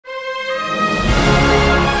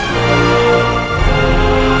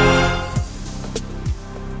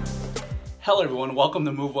Hello everyone, welcome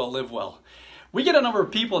to Move Well, Live Well. We get a number of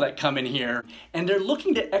people that come in here and they're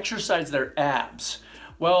looking to exercise their abs.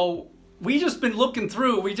 Well, we just been looking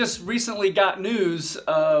through, we just recently got news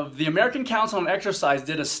of the American Council on Exercise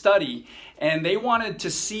did a study and they wanted to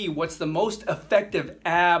see what's the most effective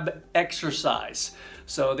ab exercise.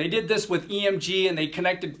 So they did this with EMG and they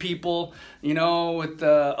connected people, with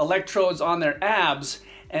the electrodes on their abs.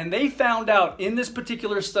 And they found out in this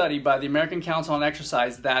particular study by the American Council on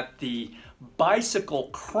Exercise that the bicycle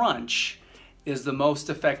crunch is the most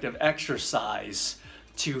effective exercise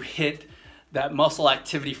to hit that muscle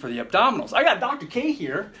activity for the abdominals. I got Dr. K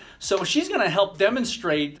here, so she's gonna help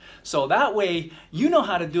demonstrate so that way you know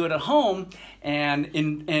how to do it at home and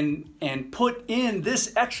put in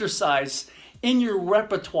this exercise in your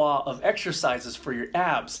repertoire of exercises for your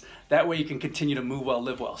abs. That way you can continue to move well,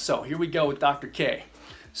 live well. So here we go with Dr. K.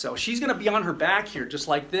 So she's gonna be on her back here just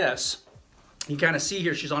like this. You kind of see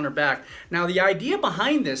here she's on her back. Now the idea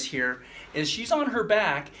behind this here is she's on her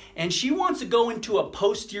back and she wants to go into a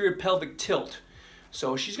posterior pelvic tilt.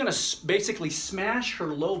 So she's gonna basically smash her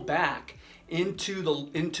low back into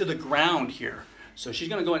the ground here. So she's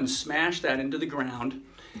gonna go ahead and smash that into the ground.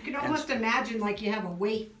 You can almost imagine like you have a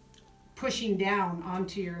weight pushing down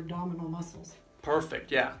onto your abdominal muscles.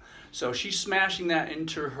 Perfect, yeah. So she's smashing that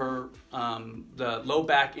into her, the low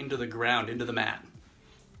back into the ground, into the mat.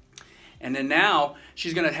 And then now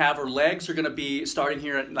she's gonna have her legs are gonna be starting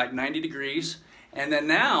here at like 90 degrees. And then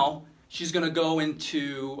now she's gonna go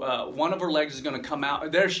into, one of her legs is gonna come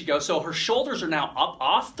out. There she goes. So her shoulders are now up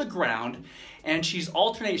off the ground and she's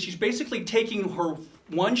alternating. She's basically taking her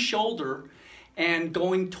one shoulder and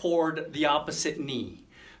going toward the opposite knee.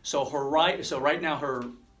 So right now her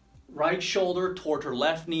right shoulder toward her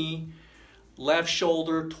left knee, left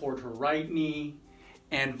shoulder toward her right knee,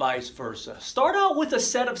 and vice versa. Start out with a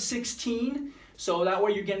set of 16, so that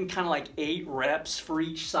way you're getting kind of like 8 reps for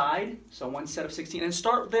each side. So one set of 16, and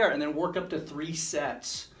start there, and then work up to 3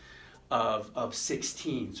 sets of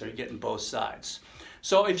 16, so you're getting both sides.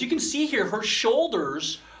 So if you can see here, her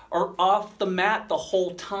shoulders are off the mat the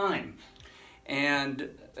whole time. And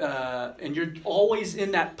you're always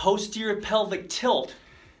in that posterior pelvic tilt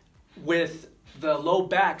with the low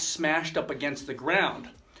back smashed up against the ground.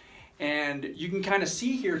 And you can kind of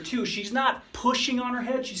see here too, she's not pushing on her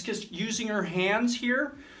head, she's just using her hands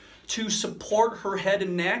here to support her head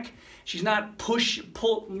and neck. She's not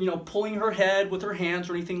pulling her head with her hands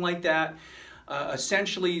or anything like that.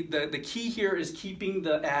 Essentially, the key here is keeping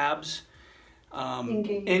the abs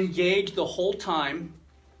engaged the whole time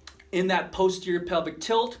in that posterior pelvic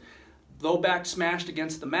tilt, low back smashed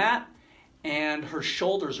against the mat, and her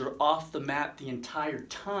shoulders are off the mat the entire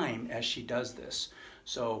time as she does this.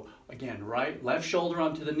 So again, left shoulder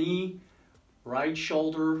onto the knee, right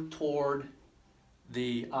shoulder toward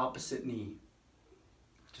the opposite knee,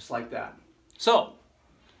 just like that. So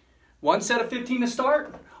one set of 15 to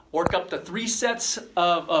start, work up to 3 sets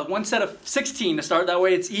of, one set of 16 to start, that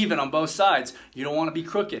way it's even on both sides. You don't want to be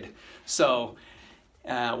crooked. So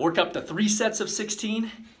work up to 3 sets of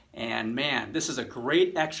 16. And man, this is a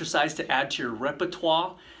great exercise to add to your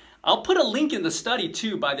repertoire. I'll put a link in the study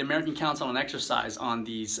too by the American Council on Exercise on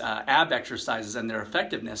these ab exercises and their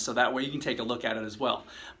effectiveness, so that way you can take a look at it as well.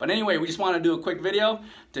 But anyway, we just want to do a quick video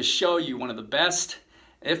to show you one of the best,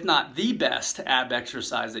 if not the best, ab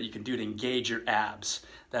exercise that you can do to engage your abs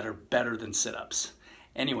that are better than sit-ups.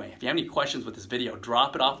 Anyway, if you have any questions with this video,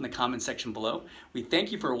 drop it off in the comment section below. We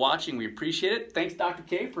thank you for watching. We appreciate it. Thanks, Dr.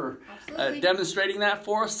 K, for demonstrating that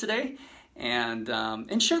for us today. And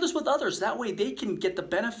share this with others. That way they can get the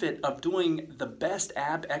benefit of doing the best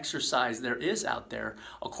ab exercise there is out there,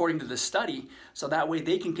 according to this study. So that way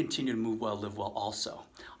they can continue to move well, live well also.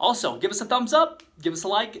 Also, give us a thumbs up. Give us a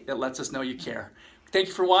like. It lets us know you care. Thank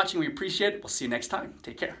you for watching. We appreciate it. We'll see you next time.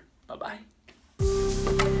 Take care. Bye-bye.